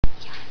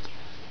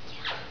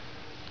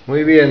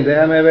Muy bien,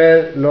 déjame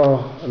ver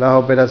las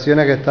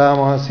operaciones que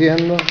estábamos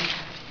haciendo.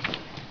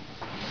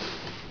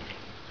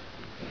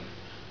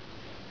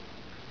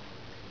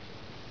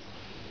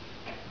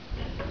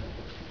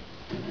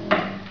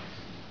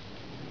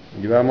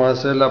 Y vamos a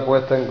hacer la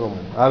puesta en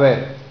común. A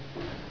ver,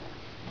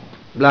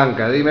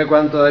 Blanca, dime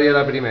cuánto daría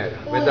la primera.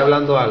 Vete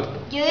hablando alto.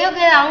 Yo digo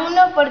que da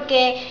 1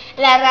 porque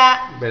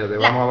Verde,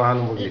 vamos a bajar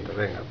un poquito,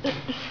 venga.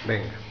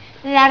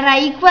 La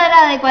raíz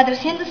cuadrada de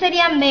 400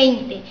 serían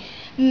 20.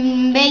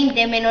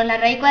 20 menos la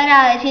raíz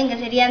cuadrada de 100, que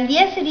serían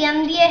 10,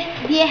 serían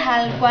 10. 10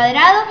 al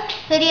cuadrado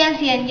serían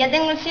 100. Ya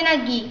tengo el 100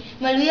 aquí.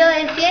 Me olvido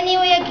del 100 y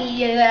voy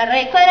aquí. Y la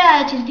raíz cuadrada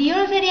de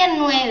 81 serían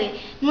 9.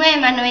 9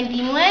 más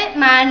 99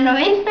 más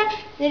 90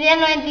 serían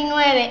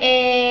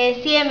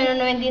 99. 100 menos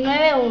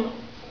 99, 1.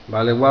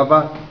 Vale,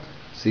 guapa.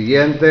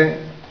 Siguiente.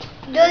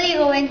 Yo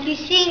digo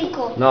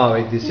 25. No,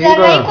 25. La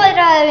raíz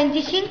cuadrada de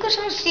 25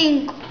 son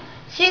 5.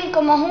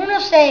 5 más 1,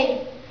 6.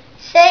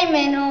 6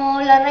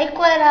 menos la raíz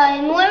cuadrada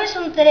de 9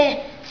 son 3.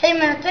 6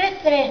 menos 3,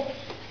 3.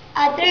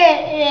 A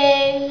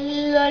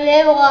 3 lo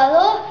elevo a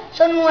 2,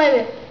 son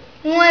 9.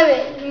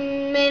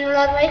 9 menos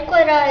la raíz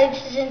cuadrada de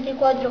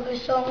 64, que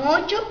son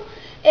 8,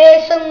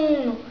 son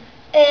 1.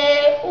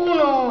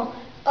 1,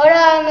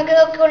 ahora me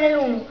quedo con el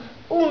 1.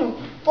 1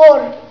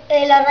 por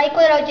la raíz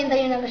cuadrada de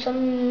 81, que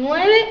son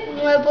 9.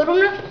 9 por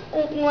 1,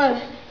 9.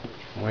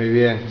 Muy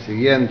bien,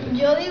 siguiente.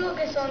 Yo digo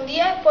que son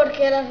 10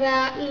 porque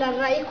la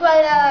raíz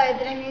cuadrada de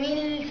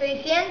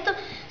 3600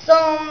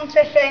 son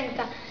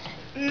 60.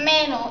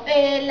 Menos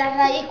la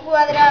raíz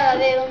cuadrada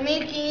de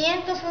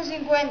 2500 son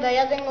 50.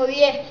 Ya tengo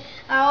 10.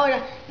 Ahora,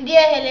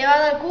 10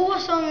 elevado al cubo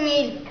son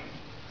 1000.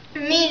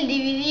 1000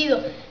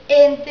 dividido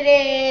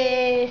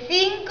entre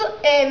 5,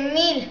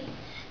 1000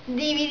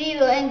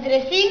 dividido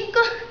entre 5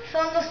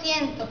 son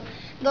 200.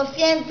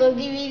 200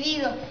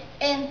 dividido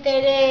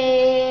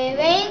entre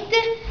 20.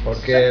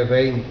 ¿Por qué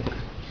 20?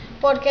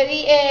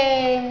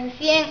 Porque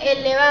 100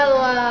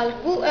 elevado al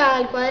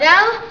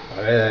cuadrado.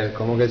 A ver,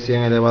 ¿cómo que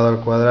 100 elevado al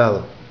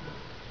cuadrado?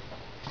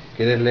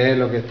 ¿Quieres leer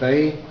lo que está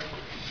ahí?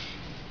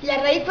 La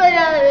raíz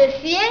cuadrada de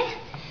 100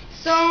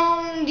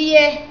 son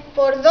 10,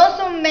 por 2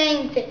 son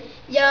 20.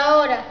 Y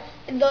ahora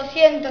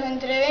 200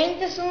 entre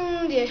 20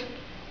 son 10.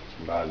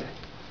 Vale.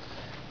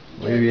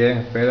 Muy bien,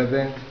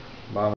 espérate. Vamos.